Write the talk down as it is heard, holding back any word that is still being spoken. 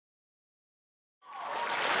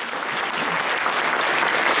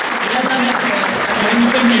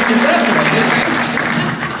you congratulated.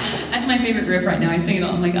 That's my favorite riff right now. I sing it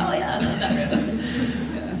all. I'm like, oh yeah, I love that riff.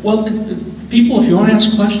 Yeah. Well, people, if you want to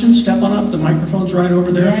ask questions, step on up. The microphone's right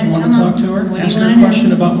over there if you want to talk to her. Ask her a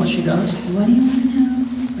question about what she does. What do you want to know?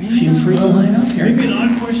 Feel free to line up here. Maybe an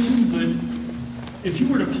odd question, but if you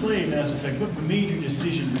were to play Mass Effect, what major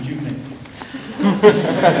decision would you make?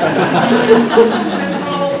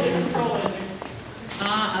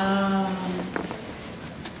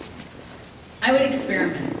 I would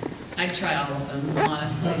experiment. I'd try all of them,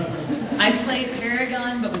 honestly. I played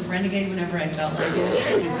Paragon, but with Renegade whenever I felt like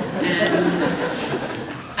it. And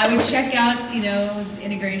I would check out, you know,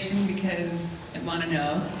 integration because I want to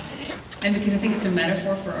know. And because I think it's a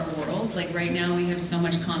metaphor for our world. Like right now we have so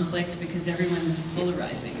much conflict because everyone's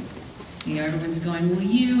polarizing. You know, everyone's going, well,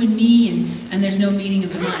 you and me, and there's no meeting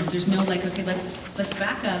of the minds. There's no like, okay, let's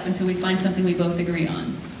back up until we find something we both agree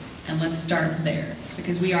on. And let's start there,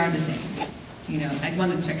 because we are the same. You know, I'd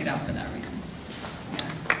want to check it out for that reason.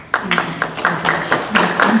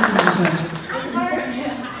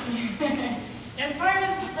 As far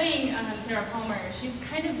as playing Sarah Palmer, she's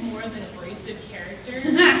kind of more of an abrasive character,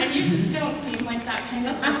 and you just don't seem like that kind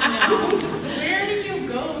of personnel. Where do you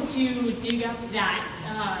go to dig up that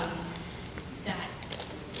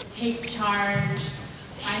take charge,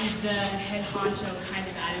 I'm the head honcho kind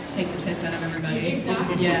of attitude? Take the piss out of everybody.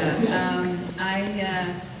 Exactly.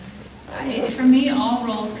 Yeah. For me, all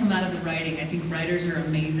roles come out of the writing. I think writers are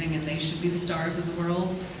amazing, and they should be the stars of the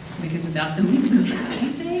world, because without them, we couldn't do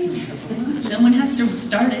anything. Someone has to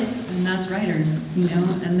start it, and that's writers, you know,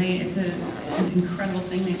 and it's an incredible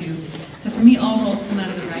thing they do. So for me, all roles come out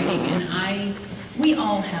of the writing, and we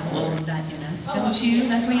all have all of that in us, don't you?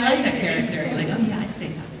 That's why you like that character. You're like, oh yeah, I'd say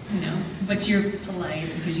that, you know, but you're polite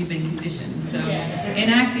because you've been conditioned. So in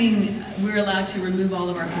acting, we're allowed to remove all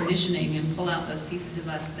of our conditioning and pull out those pieces of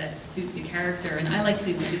us that suit the character. And I like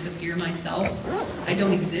to disappear myself. I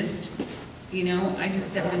don't exist. You know, I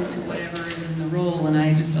just step into whatever is in the role and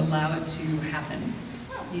I just allow it to happen.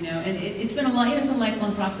 You know, and it's been it's a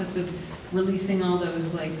lifelong process of releasing all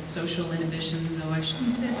those like social inhibitions. Oh, I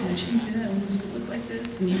shouldn't do this and I shouldn't do that. And does it look like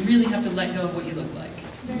this? And you really have to let go of what you look like.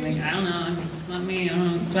 I'm like, I don't know, it's not me, I don't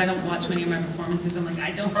know. So I don't watch many of my performances. I'm like,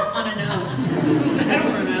 I don't want to know. I don't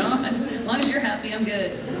want to know. As long as you're happy, I'm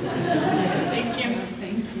good. Thank you.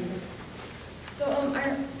 Thank you.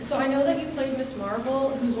 So I know that you played Miss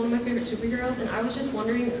Marvel, who's one of my favorite superheroes, and I was just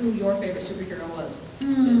wondering who your favorite superhero was.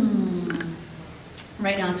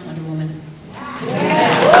 Right now it's Wonder Woman. That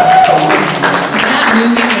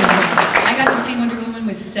movie I got to see Wonder Woman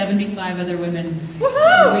with 75 other women.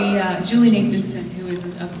 Julie Nathanson, who is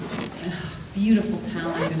a beautiful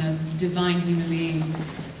talent and a divine human being,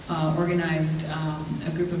 organized a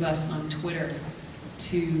group of us on Twitter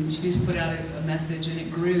she just put out a message, and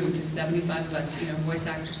it grew to 75 of us, you know, voice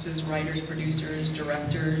actresses, writers, producers,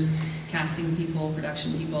 directors, casting people,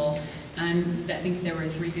 production people, and I think there were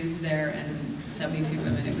 3 dudes there and 72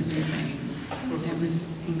 women. It was insane. It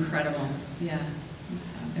was incredible. Yeah.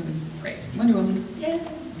 It was great. Wonder Woman. Yeah.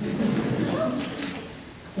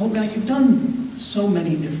 Well, now you've done so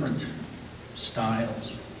many different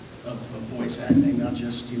styles of voice acting, not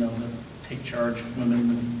just, you know, the take charge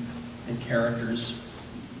women and characters,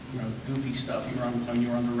 you know, goofy stuff. You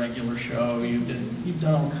were on the regular show. You've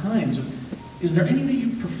done all kinds of. Is there any that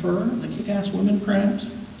you prefer, the kick-ass women, perhaps?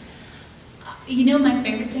 You know, my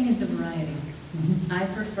favorite thing is the variety. I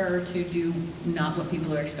prefer to do not what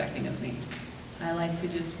people are expecting of me. I like to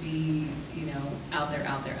just be, you know, out there.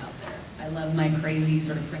 I love my crazy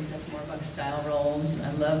sort of Princess Morbuck style roles.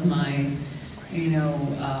 I love my, you know,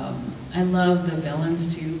 I love the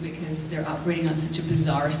villains too, because they're operating on such a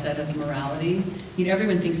bizarre set of morality. You know,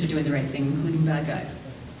 everyone thinks they're doing the right thing, including bad guys.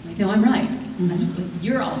 Like, no, I'm right.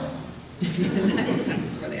 You're all wrong.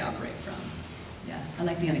 That's where they operate from. Yeah, I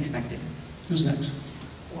like the unexpected. Who's next?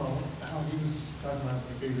 Well, how he was talking about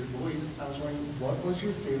my favorite voice, I was wondering, what was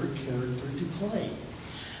your favorite character to play?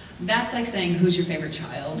 That's like saying, who's your favorite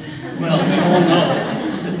child? Well, we all know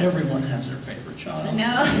that everyone has their favorite child.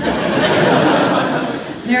 No.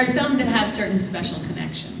 There are some that have certain special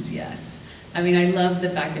connections, yes. I mean, I love the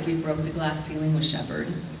fact that we broke the glass ceiling with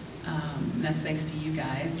Shepard. That's thanks to you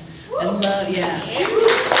guys. I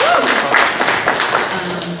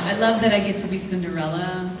love that I get to be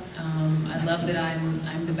Cinderella. I love that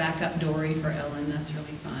I'm the backup Dory for Ellen. That's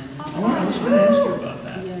really fun. Oh, I was going to ask you about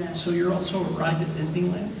that. Yeah. So you're also a ride at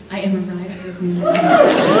Disneyland? I am a ride at Disneyland.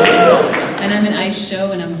 And I'm an ice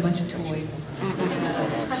show, and I'm a bunch of toys.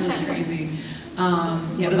 It's really crazy.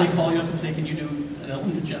 What do they call you up and say, can you do an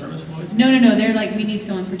Ellen DeGeneres voice? No. They're like, we need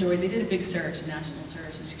someone for Dory. They did a big search, a national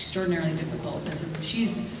search. It's extraordinarily difficult.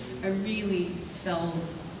 She's a really fell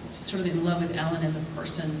sort of in love with Ellen as a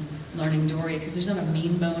person learning Dory, because there's not a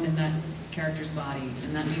mean bone in that character's body,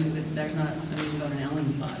 and that means that there's not a mean bone in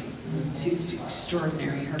Ellen's body. She's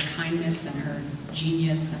extraordinary. Her kindness and her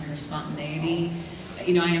genius and her spontaneity.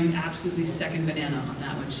 You know, I am absolutely second banana on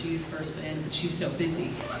that one. She is first banana, but she's so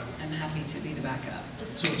busy. I'm happy to be the backup.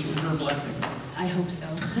 So it's with her blessing. I hope so.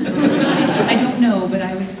 I don't know, but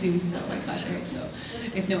I would assume so. Oh my gosh, I hope so.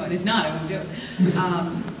 If not, I won't do it.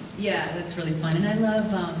 Yeah, that's really fun. And I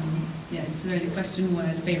love, yeah, sorry, the question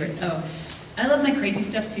was favorite. Oh, I love my crazy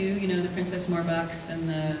stuff too, you know, the Princess Morbucks and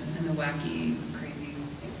the wacky, crazy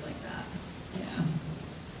things like that. Yeah.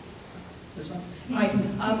 Is this on? I can do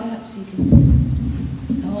that so you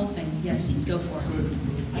can, the whole thing, yes, go for it.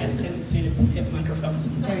 I have a tendency to hit microphones.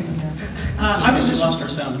 There you go. I was We just lost our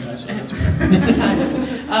sound guy, so that's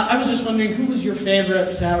right. I was just wondering, who was your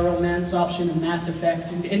favorite romance option in Mass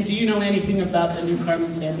Effect? And do you know anything about the new Carmen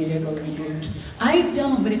Sandiego reboot? I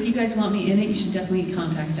don't, but if you guys want me in it, you should definitely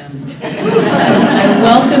contact them. I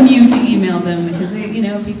welcome you to email them because they, you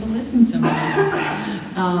know, people listen sometimes.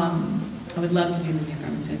 I would love to do the new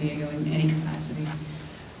Carmen Sandiego in any capacity.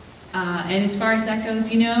 And as far as that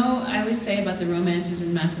goes, you know, I always say about the romances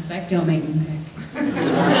in Mass Effect, don't make me pick.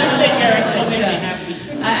 Just say Garrett, it'll make me happy.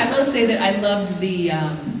 I will say that I loved the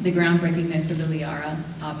groundbreakingness of the Liara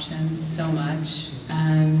option so much,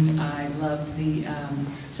 and I loved the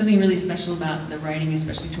something really special about the writing,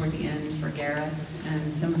 especially toward the end for Garrus,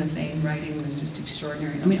 and some of the Thane writing was just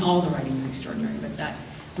extraordinary. I mean, all the writing was extraordinary, but that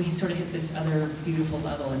we sort of hit this other beautiful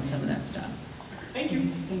level in some of that stuff. Thank you.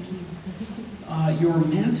 Thank you. You're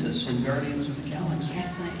Mantis in Guardians of the Galaxy.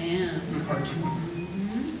 Yes, I am. Cartoon.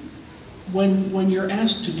 When you're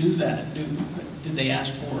asked to do that, did they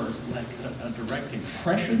ask for like a direct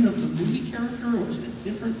impression of the movie character, or was it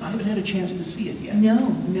different? I haven't had a chance to see it yet.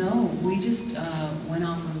 No, we just went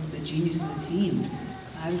off of the genius of the team.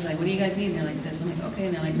 I was like, what do you guys need? And they're like this. I'm like, okay.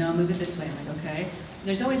 And they're like, no, move it this way. I'm like, okay.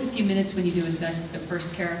 There's always a few minutes when you do a session, the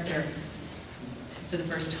first character for the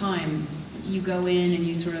first time. You go in and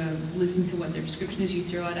you sort of listen to what their description is. You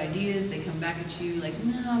throw out ideas. They come back at you like,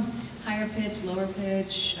 no, higher pitch, lower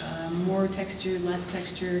pitch, more texture, less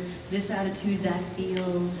texture, this attitude, that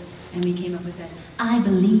feel. And we came up with that, I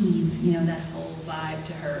believe, you know, that whole vibe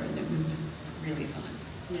to her. And it was really fun.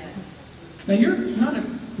 Yeah. Now, you're not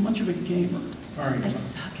much of a gamer, are you? I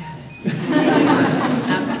suck at it.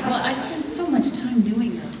 Absolutely. Well, I spend so much time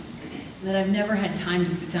doing them that I've never had time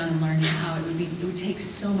to sit down and learn how it would take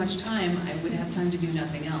so much time. I would have time to do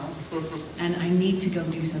nothing else. And I need to go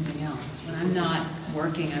do something else. When I'm not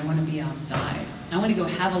working, I want to be outside. I want to go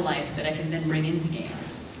have a life that I can then bring into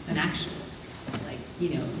games, an actual, like, you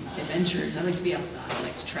know, adventures. I like to be outside. I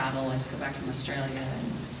like to travel. I just go back from Australia,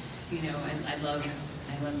 and, you know, and I love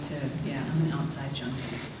to, yeah, I'm an outside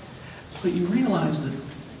junkie. But you realize that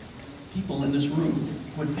people in this room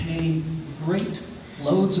would pay great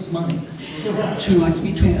loads of money to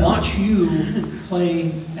watch you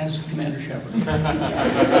play as Commander Shepard. You know,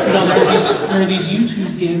 there are these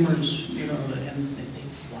YouTube gamers, you know, and they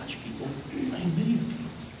watch people playing video games.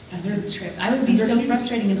 That's a trip. I would be so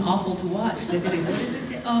frustrating and awful to watch. They'd be like, what is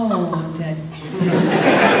it? Oh, I'm dead.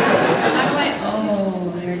 How do I?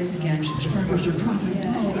 Oh, there it is again. Subscribers are dropping.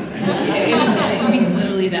 Yeah. It would be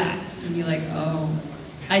literally that. And be like, oh.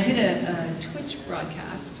 I did a Twitch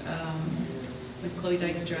broadcast with Chloe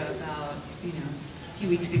Dykstra about, you know, a few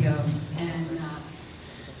weeks ago, and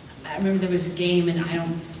I remember there was a game, and I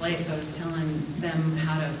don't play, so I was telling them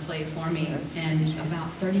how to play for me, and about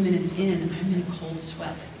 30 minutes in, I'm in a cold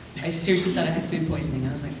sweat. I seriously thought I had food poisoning.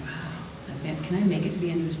 I was like, wow, can I make it to the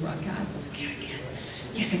end of this broadcast? I was like, yeah, I can.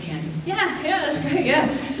 Yes, I can. Yeah, that's great, yeah.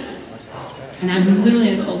 And I'm literally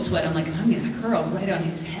in a cold sweat. I'm like, I'm gonna curl right on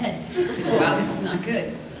his head. I was like, wow, this is not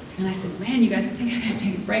good. And I said, man, you guys, I think I gotta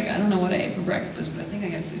take a break. I don't know what I ate for breakfast, but I think I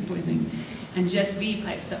got food poisoning. And Jess V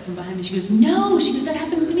pipes up from behind me. She goes, no, she goes, that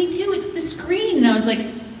happens to me too. It's the screen. And I was like,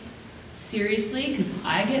 seriously? Because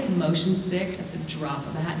I get motion sick at the drop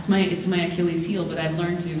of a hat. It's my Achilles heel, but I've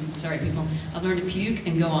learned to, sorry people, I've learned to puke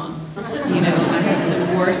and go on. You know, I have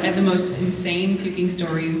the worst, I have the most insane puking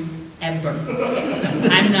stories ever.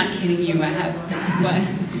 I'm not kidding you. I have,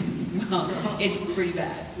 well, it's pretty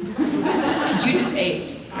bad. You just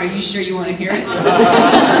ate. Are you sure you want to hear it?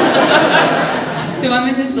 So I'm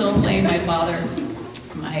in this little plane. My father,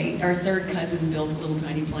 our third cousin built a little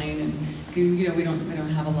tiny plane, and you know we don't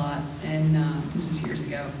have a lot. And this is years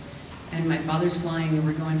ago. And my father's flying, and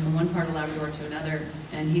we're going from one part of Labrador to another.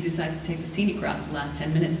 And he decides to take the scenic route for the last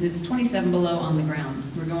 10 minutes, and it's 27 below on the ground.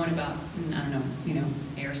 We're going about, I don't know,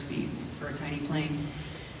 airspeed for a tiny plane,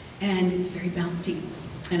 and it's very bouncy.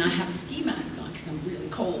 and I have a ski mask on because I'm really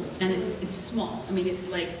cold, and it's small. I mean, it's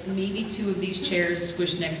like maybe 2 of these chairs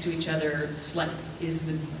squished next to each other is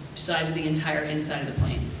the size of the entire inside of the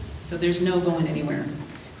plane. So there's no going anywhere.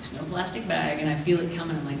 There's no plastic bag, and I feel it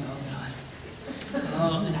coming. I'm like, oh God.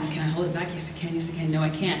 Oh, and can I hold it back? Yes, I can. Yes, I can. No, I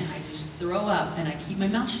can't. I just throw up, and I keep my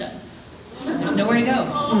mouth shut. There's nowhere to go.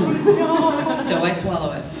 So I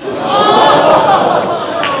swallow it.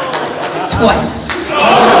 Twice.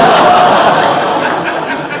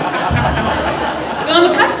 So I'm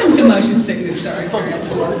accustomed to motion sickness. Sorry,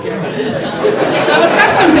 parents. I'm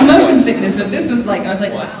accustomed to motion sickness, so this was like, I was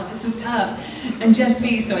like, wow, this is tough. And just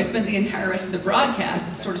me, so I spent the entire rest of the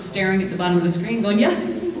broadcast sort of staring at the bottom of the screen going, yeah,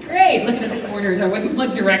 this is great, looking at the corners. I wouldn't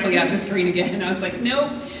look directly at the screen again. And I was like, nope.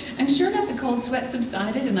 And sure enough, the cold sweat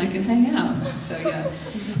subsided and I could hang out. So yeah,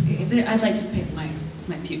 I like to pick my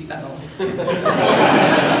puke battles.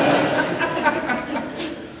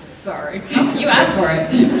 Sorry, you asked for it.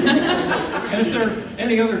 And if there are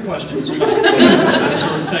any other questions about this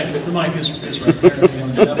sort of thing, the mic is right there if you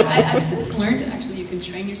want to step up. I've since learned, actually, you can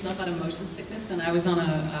train yourself out of motion sickness, and I was on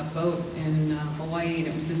a boat in Hawaii, and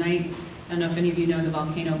it was the night, I don't know if any of you know, the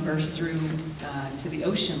volcano burst through to the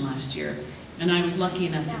ocean last year, and I was lucky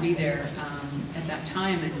enough to be there at that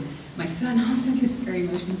time, and my son also gets very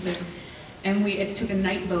motion sick, and it took a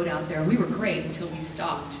night boat out there, and we were great until we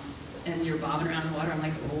stopped, and you're bobbing around in the water, I'm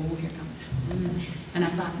like, oh, here comes it. And I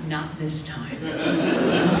thought, not this time,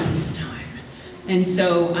 not this time. And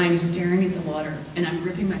so I'm staring at the water, and I'm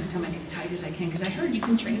gripping my stomach as tight as I can, because I heard you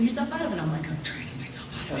can train yourself out of it. I'm like, I'm training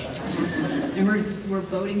myself out of it. And we're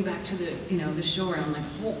boating back to the shore, and I'm like,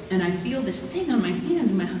 oh, and I feel this thing on my hand,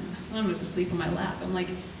 and my son was asleep on my lap. I'm like,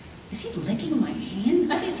 is he licking my hand?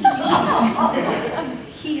 What is he doing?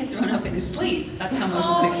 He had thrown up in his sleep. That's how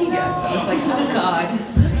motion sick he gets. I was like, oh God.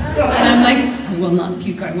 And I'm like, I will not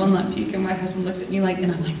puke, I will not puke. And my husband looks at me like,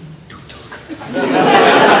 and I'm like, don't talk.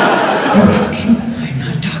 I'm talking, I'm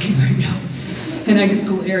not talking right now. And I just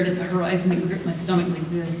glared at the horizon and gripped my stomach like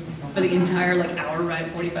this for the entire hour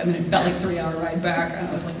ride, 45 minutes, felt like 3-hour ride back. And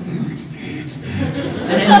I was like,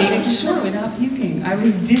 and I made it to shore without puking. I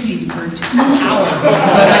was dizzy for 2 hours,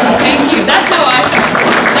 but thank you. That's how I felt.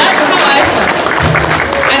 That's how I felt.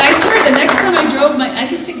 And I swear, the next time I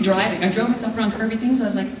get sick driving. I drove myself around curvy things. I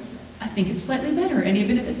was like, I think it's slightly better. And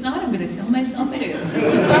even if it's not, I'm going to tell myself it is. Oh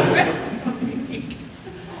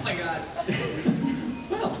my God.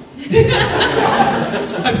 Well.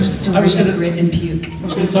 I was going to grit and puke. I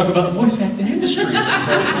was going to talk about the voice acting industry. We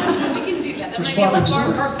can do that. That might be a lot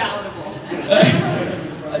more palatable.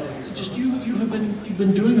 Just you've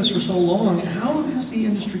been doing this for so long. How has the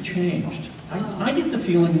industry changed? I get the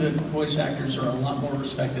feeling that voice actors are a lot more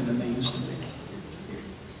respected than they used to be.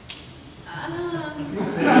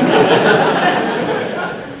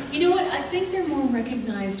 You know what? I think they're more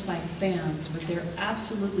recognized by fans, but they're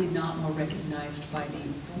absolutely not more recognized by the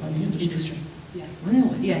industry. Yeah.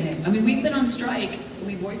 Really? Yeah. I mean, we've been on strike.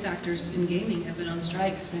 We voice actors in gaming have been on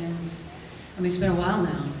strike since, it's been a while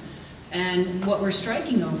now. And what we're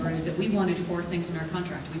striking over is that we wanted 4 things in our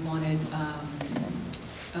contract. We wanted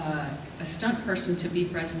a stunt person to be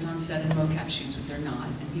present on set in mocap shoots, but they're not,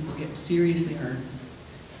 and people get seriously hurt.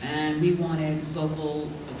 And we wanted vocal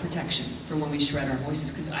protection for when we shred our voices,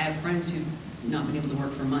 because I have friends who've not been able to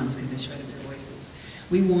work for months because they shredded their voices.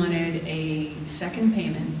 We wanted a second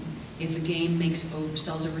payment if a game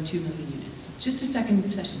sells over 2 million units. Just a second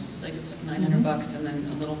session, like it's like $900 and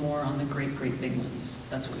then a little more on the great big ones.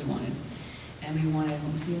 That's what we wanted. And we wanted,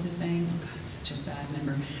 what was the other thing? Oh God, I'm such a bad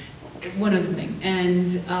member. One other thing.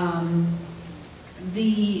 And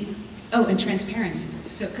and transparency.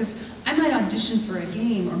 So, because I might audition for a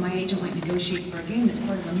game, or my agent might negotiate for a game that's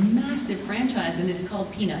part of a massive franchise, and it's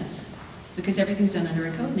called Peanuts, because everything's done under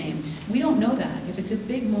a code name. We don't know that. If it's a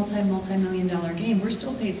big multi-million-dollar game, we're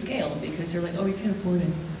still paid scale, because they're like, oh, you can't afford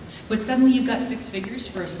it. But suddenly you've got 6 figures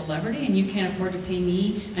for a celebrity, and you can't afford to pay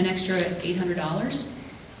me an extra $800.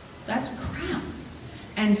 That's crap.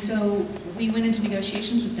 And so we went into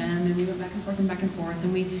negotiations with them, and we went back and forth,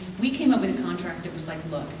 and we came up with a contract that was like,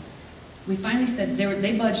 look, we finally said,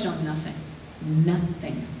 they budged on nothing.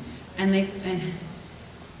 And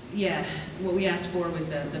what we asked for was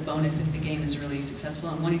the bonus if the game is really successful.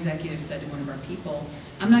 And one executive said to one of our people,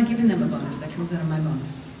 I'm not giving them a bonus, that comes out of my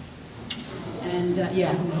bonus. And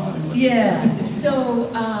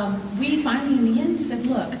so we finally in the end said,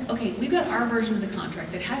 look, okay, we've got our version of the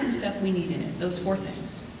contract that has the stuff we need in it, those 4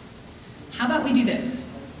 things. How about we do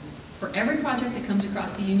this? For every project that comes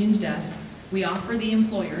across the union's desk, we offer the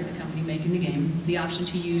employer, the company making the game, the option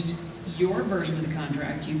to use your version of the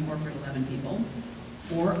contract, you corporate 11 people,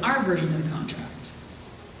 or our version of the contract.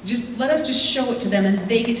 Just let us just show it to them and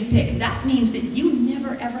they get to pick. That means that you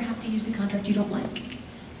never ever have to use the contract you don't like.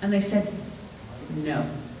 And they said, no.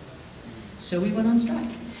 So we went on strike.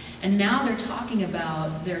 And now they're talking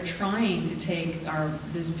about, they're trying to take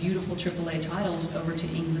those beautiful AAA titles over to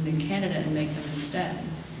England and Canada and make them instead.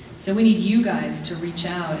 So we need you guys to reach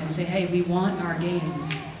out and say, hey, we want our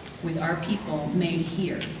games with our people made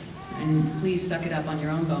here. And please suck it up on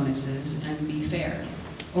your own bonuses and be fair.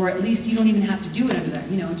 Or at least you don't even have to do it under that,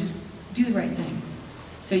 just do the right thing.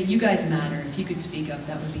 So you guys matter. If you could speak up,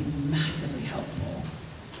 that would be massively helpful.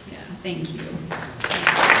 Yeah, thank you.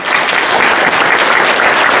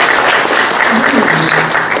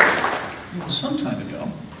 Some time ago,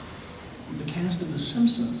 the cast of The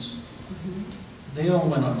Simpsons, they all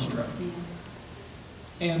went on strike.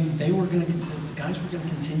 And the guys were going to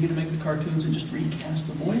continue to make the cartoons and just recast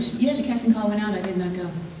the voices. Yeah, the casting call went out. I did not go.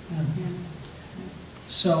 Yeah.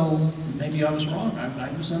 So maybe I was wrong.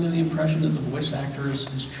 I was under the impression that the voice actor is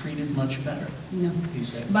treated much better. No. He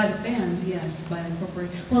said. By the fans, yes. By the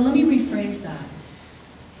corporation. Well, let me rephrase that.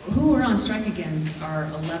 Who we're on strike against are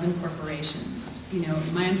 11 corporations.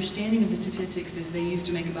 My understanding of the statistics is they used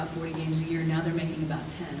to make about 40 games a year, now they're making about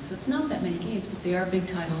 10. So it's not that many games, but they are big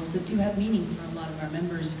titles that do have meaning for a lot of our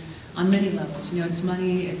members on many levels. It's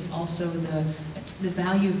money, it's also the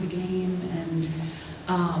value of the game, and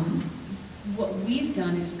what we've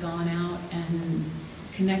done is gone out and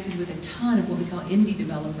connected with a ton of what we call indie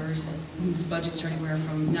developers whose budgets are anywhere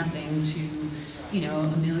from nothing to,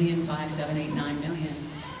 $1 million, 5, 7, 8, 9 million.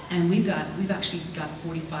 And we've actually got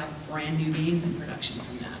 45 brand new games in production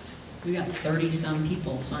from that. We got 30-some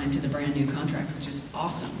people signed to the brand new contract, which is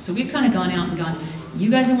awesome. So we've kind of gone out and gone, you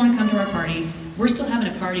guys that want to come to our party, we're still having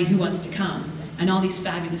a party, who wants to come? And all these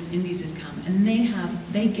fabulous indies have come. And they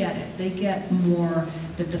get it. They get more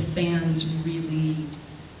that the fans really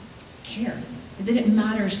care. That it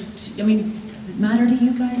matters does it matter to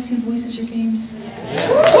you guys who voices your games?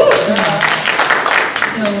 Yeah.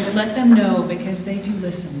 So let them know, because they do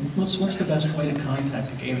listen. What's the best way to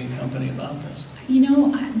contact a gaming company about this?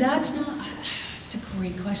 It's a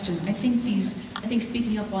great question. I think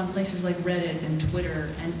speaking up on places like Reddit and Twitter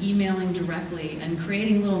and emailing directly and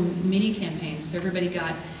creating little mini campaigns. If everybody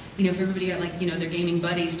got their gaming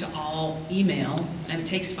buddies to all email, and it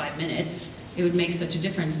takes 5 minutes, it would make such a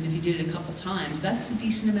difference. And if you did it a couple times, that's a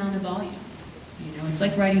decent amount of volume. It's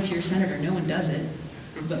like writing to your senator. No one does it.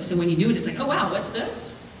 But so when you do it, it's like, oh wow, what's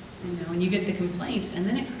this? And you get the complaints, and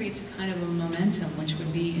then it creates a kind of a momentum, which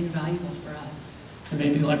would be invaluable for us. And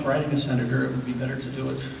maybe like writing a senator, it would be better to do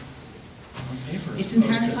it on paper. It's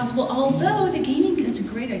entirely possible, although that's a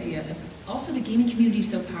great idea. Also, the gaming community is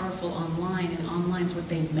so powerful online, and online is what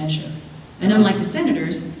they measure. And unlike the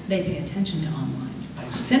senators, they pay attention to online.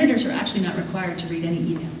 Senators are actually not required to read any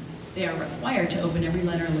email. They are required to open every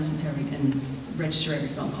letter and listen to and register every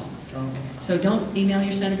phone call. So don't email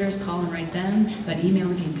your senators, call and write them, but email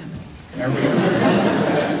the game company.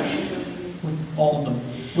 All of them.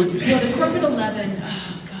 Well, the corporate 11,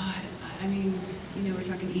 oh God, we're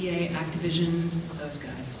talking EA, Activision, those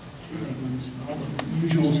guys, the big ones. All the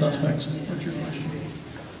usual suspects. What's your question?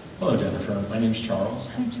 Hello, Jennifer. My name's Charles.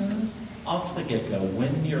 Hi, Charles. Off the get-go,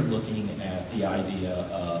 when you're looking at the idea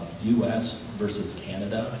of U.S. versus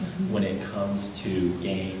Canada when it comes to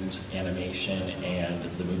games, animation, and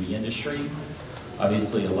the movie industry,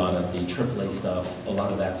 obviously a lot of the AAA stuff, a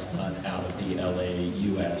lot of that's done out of the LA,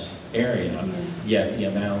 U.S. area, yet the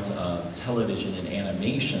amount of television and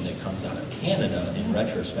animation that comes out of Canada in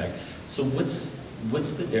retrospect. So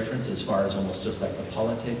what's the difference as far as almost just like the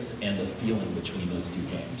politics and the feeling between those two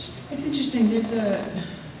games? It's interesting.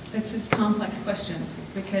 It's a complex question,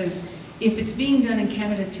 because if it's being done in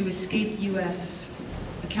Canada to escape U.S.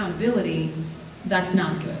 accountability, that's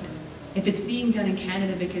not good. If it's being done in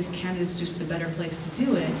Canada because Canada's just the better place to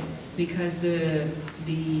do it, because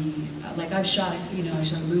like I've shot a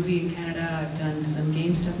movie in Canada, I've done some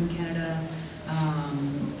game stuff in Canada.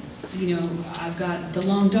 I've got The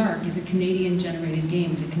Long Dark is a Canadian-generated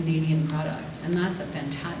game. It's a Canadian product, and that's a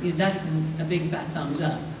fantastic. That's a big fat thumbs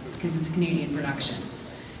up because it's a Canadian production.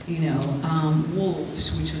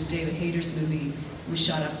 Wolves, which was David Hayter's movie, was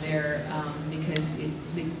shot up there because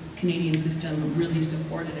the Canadian system really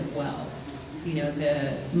supported it well.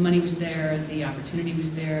 The money was there, the opportunity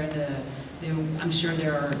was there. I'm sure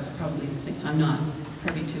there are probably, I'm not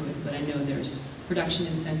privy to it, but I know there's production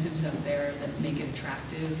incentives up there that make it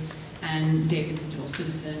attractive. And David's a dual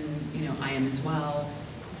citizen, I am as well.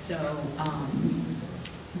 So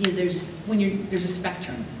there's a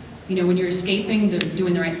spectrum. When you're escaping,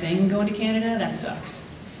 doing the right thing, going to Canada, that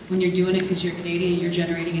sucks. When you're doing it because you're Canadian, you're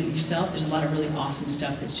generating it yourself, there's a lot of really awesome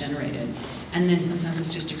stuff that's generated. And then sometimes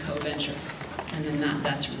it's just a co-venture, and then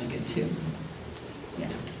that's really good too. Yeah,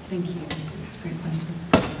 thank you. That's a great question.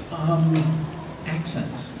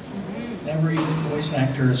 Accents. Every voice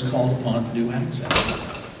actor is called upon to do accents.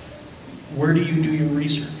 Where do you do your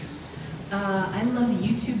research? I love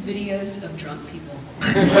YouTube videos of drunk people.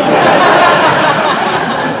 That's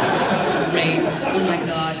great. Oh my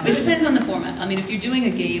gosh. It depends on the format. I mean, if you're doing a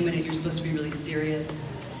game and you're supposed to be really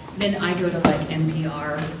serious, then I go to like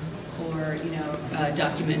NPR or, you know,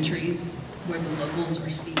 documentaries where the locals are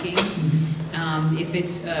speaking. If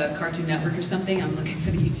it's a Cartoon Network or something, I'm looking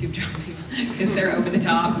for the YouTube drunk people because they're over the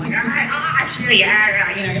top. I'm like, actually,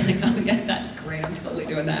 yeah, you know, you're like, oh yeah, that's great. I'm totally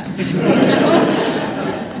doing that.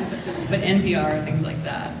 But NPR, things like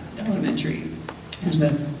that, documentaries. Who's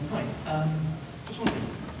next? Hi. Just wondering,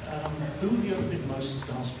 who have you ever been most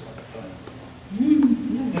starstruck by?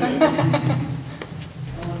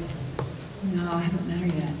 No, I haven't met her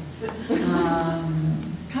yet.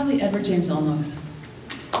 Probably Edward James Olmos.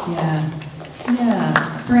 Yeah,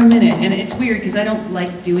 for a minute. And it's weird because I don't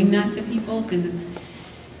like doing that to people because it's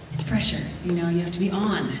pressure. You know, you have to be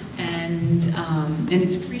on, and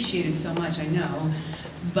it's appreciated so much. I know,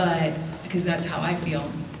 but because that's how I feel.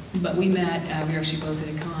 But we met. We were actually both at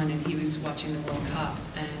a con, and he was watching the World Cup,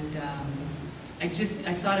 and I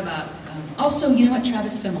thought about also. You know what,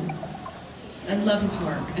 Travis Fimmel. I love his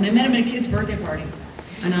work, and I met him at a kid's birthday party,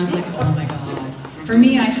 and I was like, oh my God. For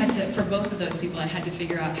me, I had to, for both of those people, I had to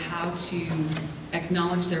figure out how to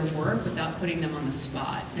acknowledge their work without putting them on the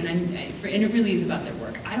spot. And it really is about their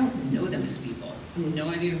work. I don't know them as people. I have no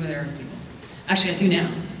idea who they are as people. Actually, I do now.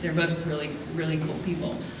 They're both really, really cool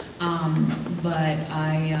people. But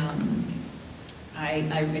I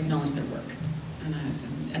acknowledged their work. And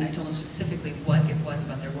I told them specifically what it was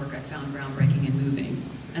about their work I found groundbreaking and moving.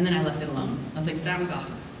 And then I left it alone. I was like, that was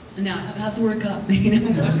awesome. And now, how's the World Cup? You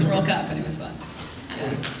know, watch the World Cup, and it was fun.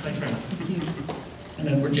 Yeah. Thanks very much. Thank you. And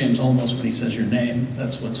Edward James Olmos, when he says your name,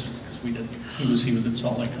 that's what's, because he was at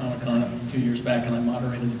Salt Lake Comic Con a few years back, and I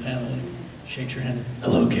moderated the panel, and he shakes your hand,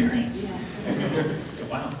 hello, Gary.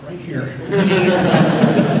 Wow, right here. He's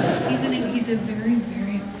a very,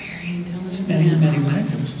 very, very intelligent man. And he's an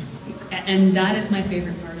activist. And that is my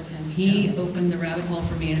favorite part of him. He opened the rabbit hole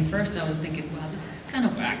for me, and at first I was thinking, wow, this is kind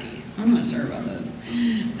of wacky. I'm not sure about this.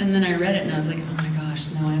 And then I read it, and I was like, oh my gosh,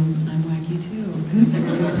 no, I'm wacky too, because it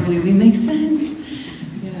really makes sense.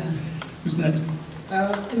 Yeah. Who's next?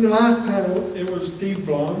 In the last panel, it was Steve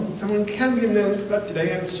Blum. Someone can give an unexpected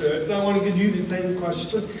answer, and I want to give you the same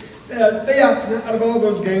question. They asked him, out of all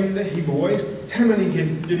those games that he voiced, how many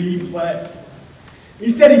did he play? He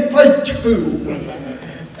said he played 2.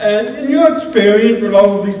 And in your experience with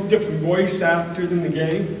all of these different voice actors in the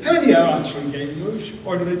game, how many are actually gamers,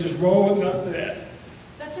 or do they just roll and that's it?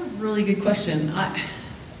 That's a really good question. I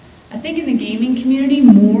think in the gaming community,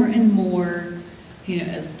 more and more, you know,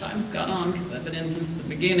 as time's gone on, because I've been in since the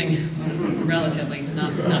beginning, relatively.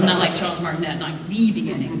 I'm not like Charles Martinet, not the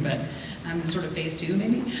beginning, but I'm sort of phase 2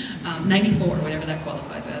 maybe, 94, whatever that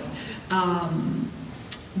qualifies as.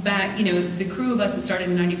 Back, you know, the crew of us that started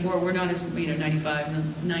in 94, we're not as, you know, 95 in the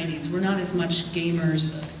 90s, we're not as much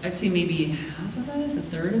gamers. I'd say maybe half of us, a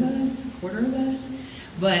third of us, a quarter of us.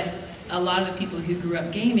 But a lot of the people who grew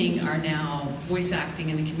up gaming are now voice acting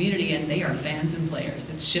in the community, and they are fans and players.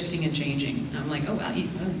 It's shifting and changing. I'm like, oh wow, you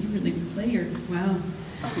really play your, wow,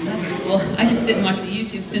 that's cool. I just sit and watch the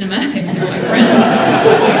YouTube cinematics with my friends.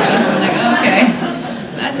 I'm like, oh, okay.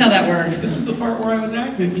 That's how that works. This is the part where I was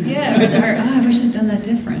acting. Yeah, but I wish I'd done that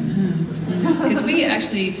different. Because we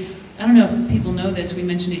actually, I don't know if people know this, we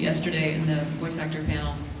mentioned it yesterday in the voice actor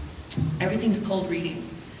panel. Everything's cold reading.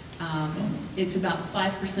 It's about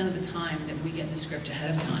 5% of the time that we get the script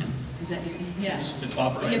ahead of time. Is that your, yeah. Just to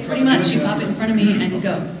pop it right in Yeah, front pretty of much. you. You pop it in front of me and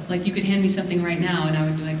go. Like you could hand me something right now and I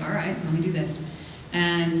would be like, all right, let me do this.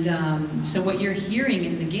 And so what you're hearing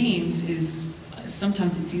in the games is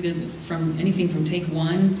sometimes it's either from anything from take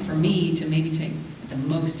 1 for me to maybe take, at the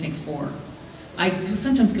most, take 4. I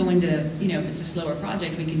sometimes go into, you know, if it's a slower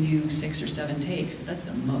project, we can do 6 or 7 takes, but that's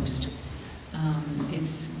the most.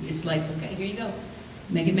 It's like, okay, here you go.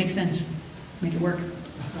 Make it make sense. Make it work.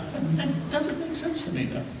 That doesn't make sense to me,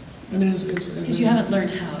 though. I mean, Because you haven't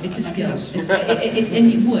learned how. It's a skill. Yes.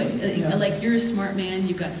 And you would. Yeah. Like, you're a smart man,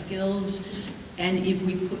 you've got skills, and if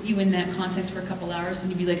we put you in that context for a couple hours, then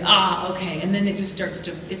you'd be like, ah, okay. And then it just starts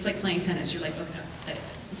to, it's like playing tennis. You're like, okay,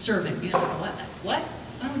 serving. You know, what?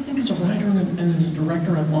 I would think as a writer and as a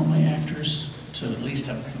director, I want my actors to at least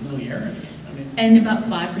have a familiarity. I mean, And about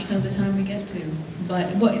 5% of the time we get to.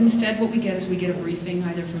 But instead what we get is we get a briefing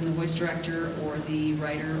either from the voice director or the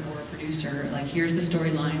writer or producer. Like, here's the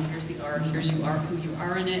storyline, here's the arc, here's who you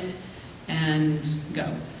are in it. and go.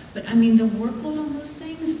 But I mean, the workload on those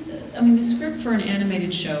things, I mean, the script for an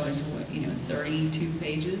animated show is what, 32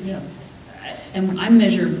 pages? Yeah. And I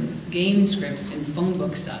measure game scripts in phone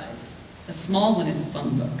book size. A small one is a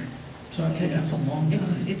phone book. So okay, that's a long time.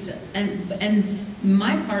 And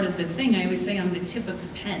my part of the thing, I always say I'm the tip of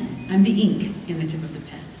the pen. I'm the ink in the tip of the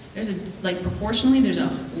pen. Proportionally, there's a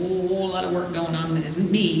whole lot of work going on that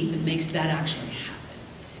isn't me that makes that actually happen.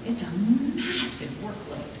 It's a massive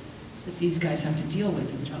workload that these guys have to deal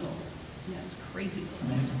with and juggle. Yeah, it's crazy.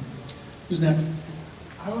 Amazing. Who's next?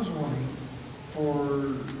 I was wondering,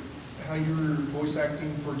 for how you're voice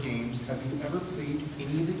acting for games, have you ever played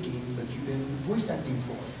any of the games that you've been voice acting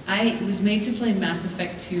for? I was made to play Mass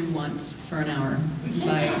Effect 2 once for an hour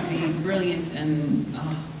by the brilliant and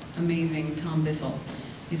amazing Tom Bissell.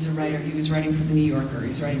 He's a writer. He was writing for The New Yorker. He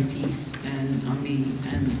was writing a piece on me,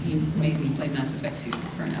 and he made me play Mass Effect 2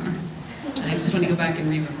 for an hour. And I just want to go back and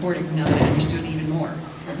re-record it now that I understood it even more,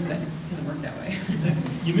 but it doesn't work that way.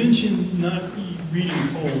 You mentioned not reading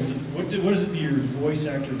cold. What is it that your voice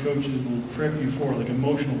actor coaches will prep you for, like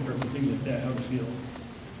emotional prep and things like that, how to feel?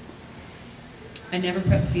 I never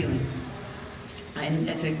prep feeling. And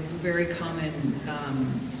it's a very common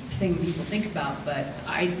thing people think about, but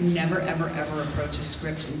I never, ever, ever approach a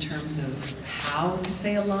script in terms of how to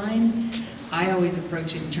say a line. I always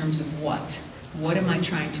approach it in terms of what. What am I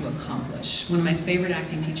trying to accomplish? One of my favorite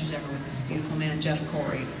acting teachers ever was this beautiful man, Jeff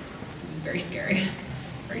Corey. He was very scary,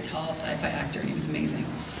 very tall sci-fi actor. He was amazing.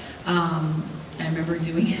 I remember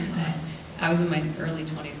I was in my early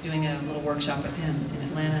 20s doing a little workshop with him in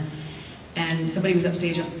Atlanta, and somebody was on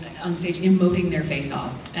stage emoting their face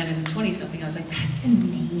off. And as a 20-something, I was like, that's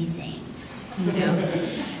amazing,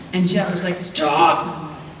 And Jeff was like,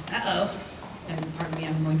 stop! Uh-oh. And pardon me,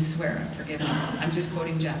 I'm going to swear, forgive me. I'm just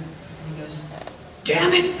quoting Jeff. And he goes,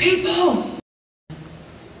 damn it, people!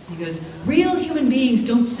 He goes, real human beings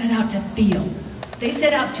don't set out to feel. They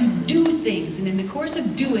set out to do things, and in the course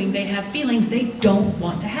of doing, they have feelings they don't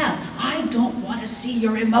want to have. I don't want to see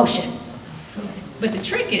your emotion. But the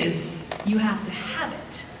trick is, you have to have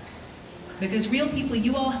it. Because real people,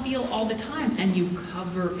 you all feel all the time, and you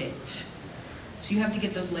cover it. So you have to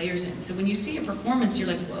get those layers in. So when you see a performance, you're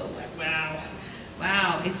like, whoa,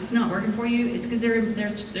 wow, it's just not working for you. It's because they're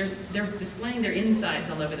displaying their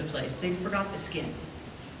insides all over the place. They forgot the skin.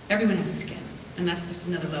 Everyone has a skin, and that's just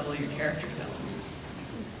another level of your character development.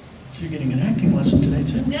 So you're getting an acting lesson today,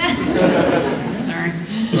 too. Sorry.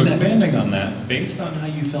 So expanding on that, based on how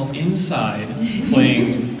you felt inside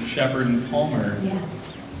playing Shepard and Palmer,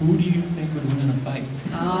 who do you think would win in a fight?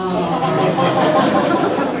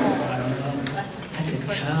 That's a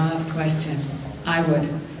tough question. I would.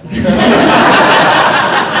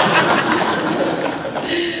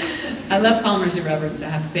 I love Palmer's irreverence, I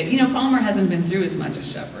have to say. Palmer hasn't been through as much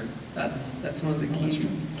as Shepard. That's one of the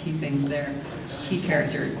key things there. Key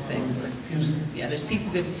character things. Yeah, there's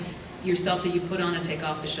pieces of yourself that you put on and take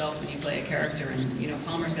off the shelf when you play a character, and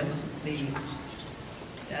Palmer's got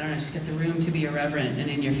she's got the room to be irreverent and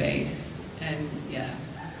in your face, and yeah,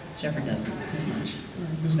 Shepard doesn't as much.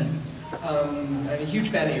 Who's next? I'm a huge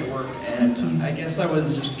fan of your work, and I guess I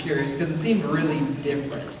was just curious, because it seemed really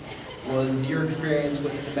different, was your experience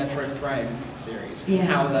with the Metroid Prime series, and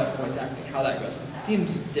how that voice acting, how that goes. It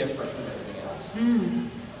seems different from everything else.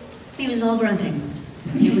 It was all grunting.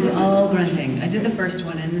 It was all grunting. I did the first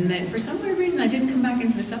one, and then for some weird reason I didn't come back in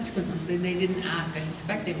for the subsequent ones. They didn't ask. I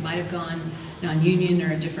suspect they might have gone non-union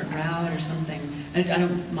or a different route or something. I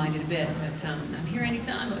don't mind it a bit, but I'm here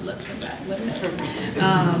anytime. I'd love to come back. Let me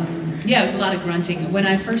know. Yeah, it was a lot of grunting. When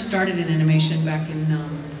I first started in animation back in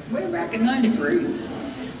way back in '93,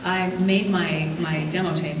 I made my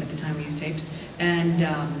demo tape. At the time we used tapes, and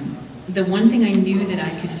the one thing I knew that I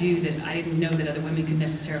could do that I didn't know that other women could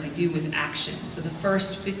necessarily do was action. So the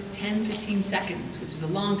first 10-15 seconds, which is a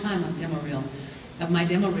long time on demo reel, of my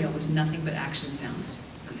demo reel was nothing but action sounds.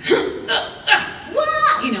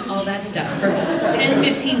 All that stuff for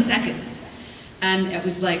 10-15 seconds. And it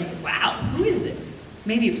was like, wow, who is this?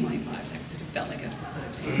 Maybe it was only 5 seconds if it felt like a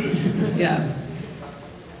 15. Yeah.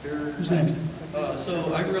 Who's next?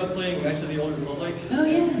 So I grew up playing Knights of the Old Republic. Oh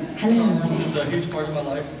yeah, hello. This is a huge part of my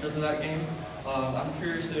life because of that game. I'm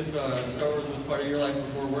curious if Star Wars was part of your life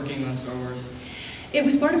before working on Star Wars. It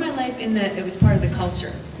was part of my life in that it was part of the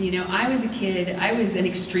culture. I was a kid, I was an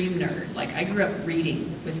extreme nerd. Like, I grew up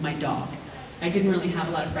reading with my dog. I didn't really have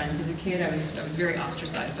a lot of friends as a kid. I was very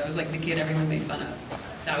ostracized. I was like the kid everyone made fun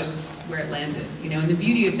of. That was just where it landed. And the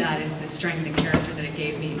beauty of that is the strength and character that it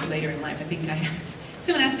gave me later in life. I think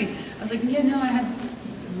someone asked me, I was like, yeah, no, I had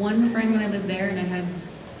one friend when I lived there, and I had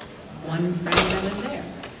one friend when I lived there.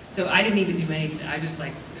 So I didn't even do anything. I just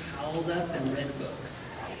like, how holed up and read books.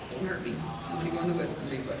 Don't hurt me. I'm gonna go in the woods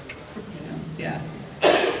and read a book. You know, yeah.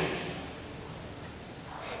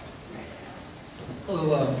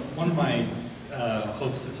 Hello, one of my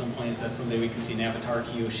hopes at some point is that someday we can see an Avatar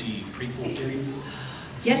Kyoshi prequel series.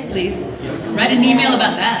 Yes, please. Write an email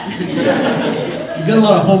about that. You've got a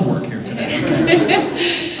lot of homework here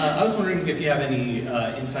today. I was wondering if you have any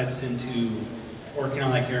insights into working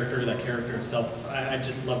on that character itself. I'd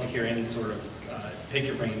just love to hear any sort of pick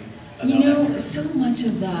your brain about You know, that so much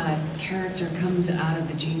of that character comes out of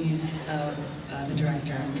the genius of the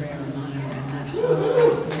director, Andrea Romano, and that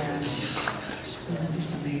whole, gosh,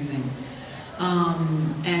 just amazing.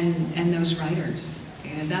 And those writers.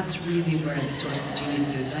 And that's really where the source of the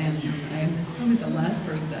genius is. I am probably the last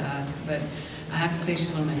person to ask, but I have to say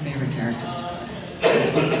she's one of my favorite characters to play.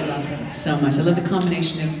 I love her so much. I love the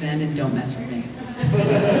combination of Zen and don't mess with me. I love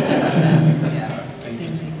that. Yeah. Thank you.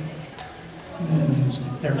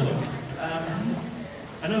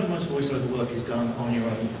 I know most voiceover work is done on your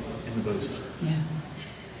own in the booth. Yeah.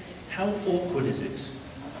 How awkward is it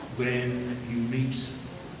when you meet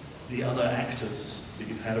the other actors that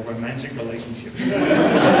you've had a romantic relationship with?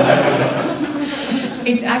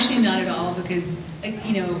 It's actually not at all because,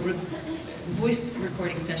 you know, voice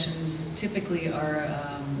recording sessions typically are,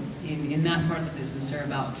 in that part of the business, are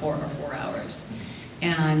about 4 hours.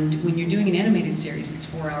 And when you're doing an animated series, it's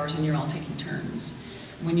 4 hours and you're all taking turns.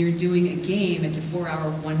 When you're doing a game, it's a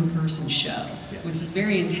 4-hour one-person show, which is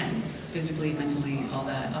very intense, physically, mentally, all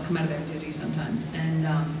that. I'll come out of there dizzy sometimes, and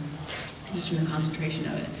just from the concentration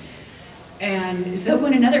of it. And so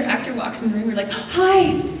when another actor walks in the room, you're like,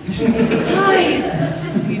 hi, hi,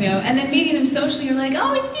 you know, and then meeting them socially, you're like,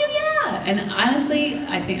 oh, it's you, yeah. And honestly,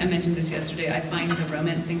 I think I mentioned this yesterday, I find the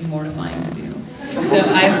romance things mortifying to do. So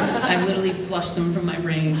I've literally flushed them from my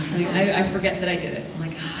brain. Like, I forget that I did it. I'm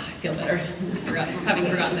like, ah, I feel better, having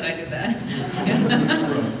forgotten that I did that.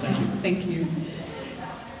 Thank you.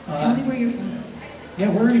 Tell me where you're from. Yeah,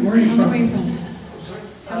 where are you Tell me from? where you're from.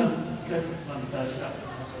 Tell me.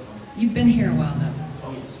 You've been here a while though.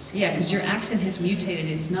 Oh, yes. Yeah, because your accent has mutated.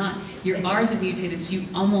 It's not, your R's have mutated, so you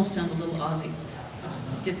almost sound a little Aussie.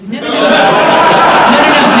 No.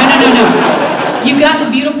 You got the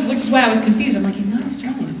beautiful, which is why I was confused. I'm like, he's not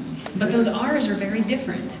Australian. But those R's are very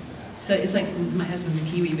different. So it's like, my husband's a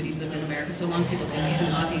Kiwi, but he's lived in America so long, people think he's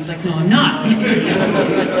an Aussie. He's like, no, I'm not.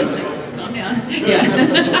 Calm down. Yeah.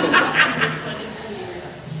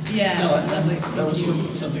 Yeah, No, lovely. that was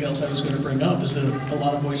something else I was going to bring up, is that a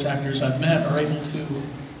lot of voice actors I've met are able to,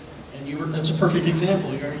 and that's a perfect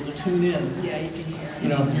example, you're able to tune in. Yeah, you can hear. You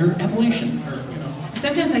know, your Appalachian, or, you know.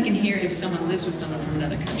 Sometimes I can hear if someone lives with someone from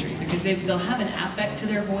another country, because they'll have an affect to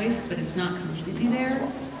their voice, but it's not completely there.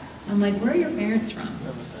 I'm like, where are your parents from?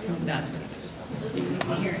 Oh, that's what it is. You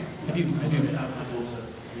can hear it. Have you?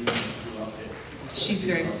 She's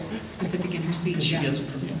very specific in her speech. She gets it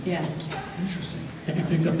from you. Yeah. Interesting. Have you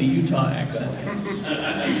picked up the Utah accent?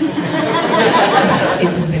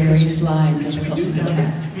 It's very sly and difficult to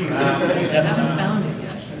detect. I haven't found it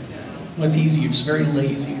yet. Well, it's easy. It's very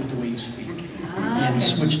lazy with the way you speak. And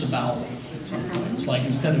switch the vowels at some point. It's like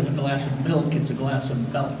instead of a glass of milk, it's a glass of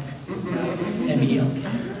milk. M-E-L.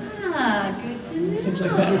 Ah, good to know. Things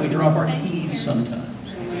like that. We drop our T's sometimes.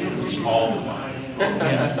 All the time.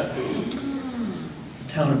 Yeah. The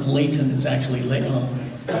town of Layton is actually Layton.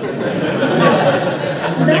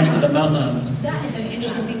 Next to the mountains. That is an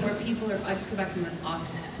interesting thing where people are, I just go back from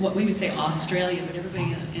what we would say Australia, but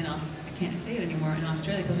everybody in Australia, I can't say it anymore, in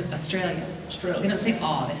Australia goes Australia. Australia. They don't say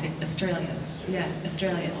aw, they say Australia. Yeah,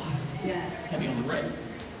 Australia. Yeah. Heavy on the right.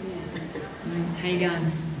 Yeah. How you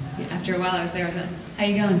going? After a while I was there, I was like, how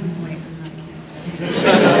you going? Wait,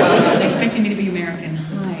 they're expecting me to be American.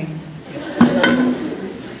 Hi.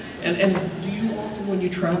 And do you often, when you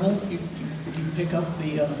travel, do you pick up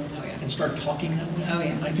the, and start talking that way? Oh,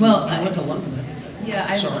 yeah. I do. Well, I went to London. Yeah,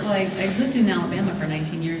 I lived in Alabama for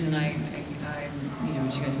 19 years, and I you know,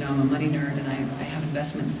 as you guys know, I'm a money nerd, and I have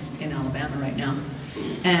investments in Alabama right now.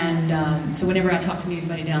 And so whenever I talk to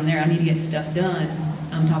anybody down there, I need to get stuff done,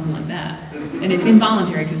 I'm talking like that. And it's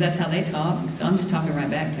involuntary, because that's how they talk, so I'm just talking right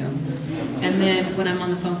back to them. And then when I'm on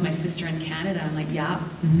the phone with my sister in Canada, I'm like, yeah,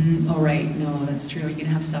 all right, no, that's true. Are you going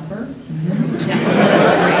to have supper? Yeah,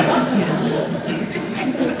 that's great. You know?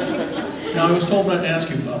 Now, I was told not to ask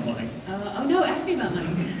you about money. Oh no, ask me about money.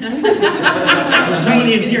 There's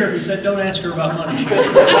somebody in here who said, don't ask her about money.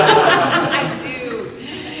 I do.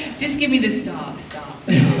 Just give me the stop,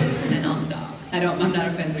 and then I'll stop. I'm not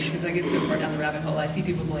offended, because I get so far down the rabbit hole. I see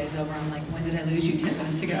people glaze over. I'm like, when did I lose you 10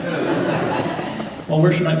 minutes ago? Well,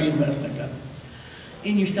 where should I be investing then?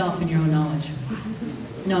 In yourself and your own knowledge.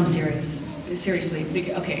 No, I'm serious.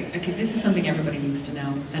 seriously, okay, this is something everybody needs to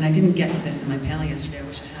know, and I didn't get to this in my panel yesterday, I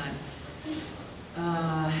wish I had.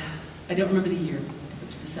 I don't remember the year, if it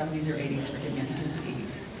was the 70s or 80s, forgive me, I think it was the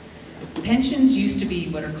 80s. Pensions used to be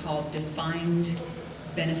what are called defined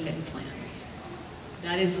benefit plans.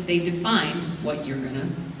 That is, they defined what your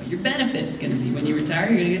benefit's gonna be. When you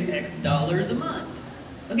retire, you're gonna get X dollars a month.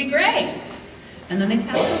 Okay, great. And then they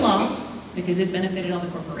passed a law, because it benefited all the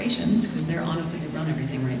corporations, because they're honestly, they run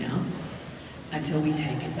everything right now, until we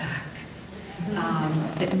take it back.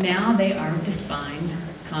 That now they are defined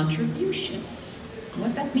contributions.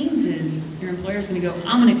 What that means is your employer's going to go,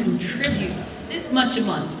 I'm going to contribute this much a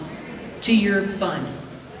month to your fund.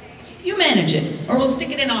 You manage it, or we'll stick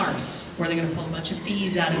it in ours, where they're going to pull a bunch of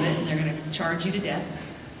fees out of it, and they're going to charge you to death,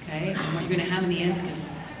 okay? And what you're going to have in the end is going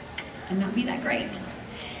to not be that great.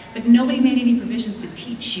 But nobody made any provisions to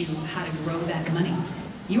teach you how to grow that money.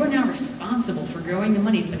 You are now responsible for growing the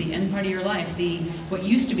money for the end part of your life. What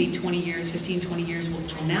used to be 20 years, 15, 20 years,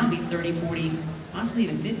 will now be 30, 40, possibly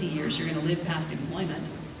even 50 years. You're going to live past employment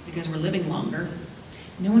because we're living longer.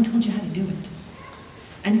 No one told you how to do it.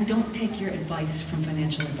 And don't take your advice from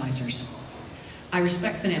financial advisors. I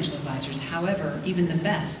respect financial advisors. However, even the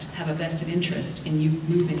best have a vested interest in you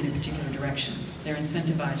moving in a particular direction. They're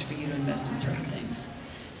incentivized for you to invest in certain things.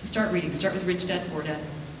 So start reading. Start with Rich Dad Poor Dad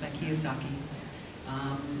by Kiyosaki.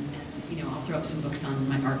 And, you know, I'll throw up some books on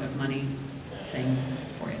my Art of Money thing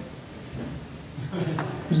for you. So.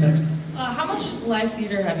 Who's next? How much live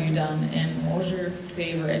theater have you done, and what was your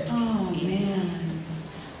favorite piece? Man.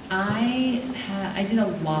 I did a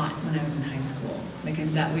lot when I was in high school,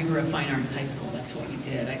 because we were a fine arts high school. That's what we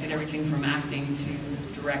did. I did everything from acting to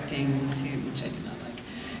directing to, which I did not like,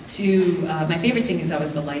 to, my favorite thing is I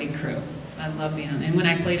was the lighting crew. I love being on, and when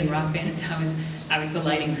I played in rock bands, I was the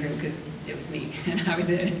lighting crew, because it was me, and I was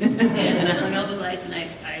it. And I hung all the lights, and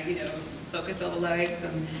I you know, focused all the lights,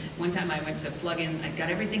 and one time I went to plug in, I got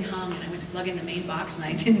everything hung, and I went to plug in the main box, and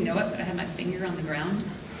I didn't know it, but I had my finger on the ground,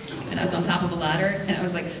 and I was on top of a ladder, and I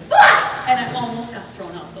was like, ah! And I almost got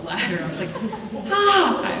thrown off the ladder. I was like,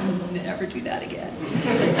 ah! I would never do that again.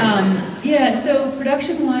 Yeah, so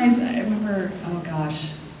production-wise, I remember, oh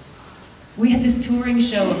gosh, we had this touring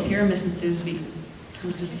show of Pyramus and Thisbe,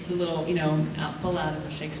 which is just a little, you know, pull out of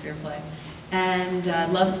a Shakespeare play. And I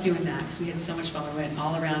loved doing that because we had so much fun. We went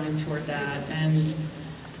all around and toured that. And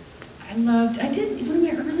I did one of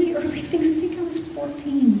my early things, I think I was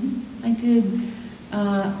 14. I did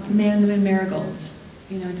Man in the Wind Marigolds.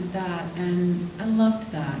 You know, I did that. And I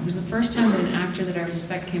loved that. It was the first time that an actor that I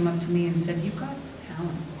respect came up to me and said, "You've got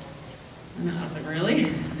talent." And I was like, "Really?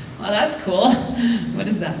 Well, that's cool." What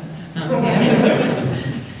is that? Yeah.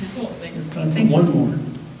 Cool, thanks. Thank you. One more.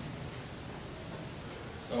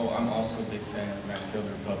 So I'm also a big fan of Knights of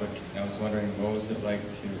the Republic, and I was wondering, what was it like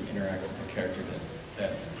to interact with a character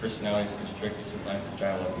that's personality is constricted to lines of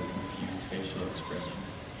dialogue with confused facial expression?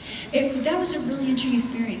 That was a really interesting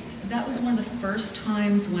experience. That was one of the first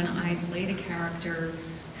times when I played a character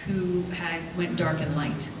who went dark and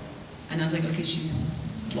light. And I was like, okay, she's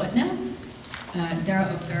what now? Dara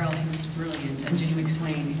O'Farrell, he was brilliant, and Jenny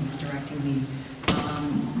McSwain, who was directing me.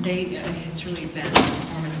 It's really them, the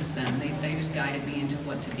performance is them. They just guided me into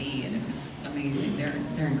what to be, and it was amazing. They're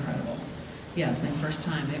incredible. Yeah, it's my first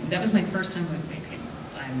time. That was my first time going, okay,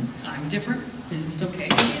 I'm different. Is this okay?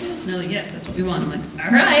 It is. No, yes, that's what we want. I'm like,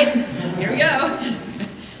 all right, here we go.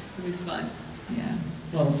 It was fun. Yeah.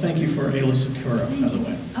 Well, thank you for Ayla Sakura, by the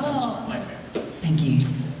way. Oh, my favorite. Thank you.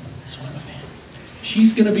 So I'm a fan.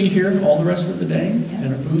 She's going to be here all the rest of the day, and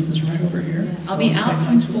her booth is right over here. I'll be out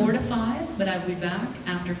from 4 to 5, but I'll be back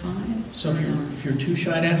after 5. So if you're too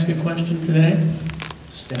shy to ask a question today,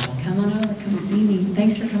 step on. Come on over, come see me.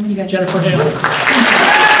 Thanks for coming, you guys. Jennifer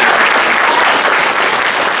Hale.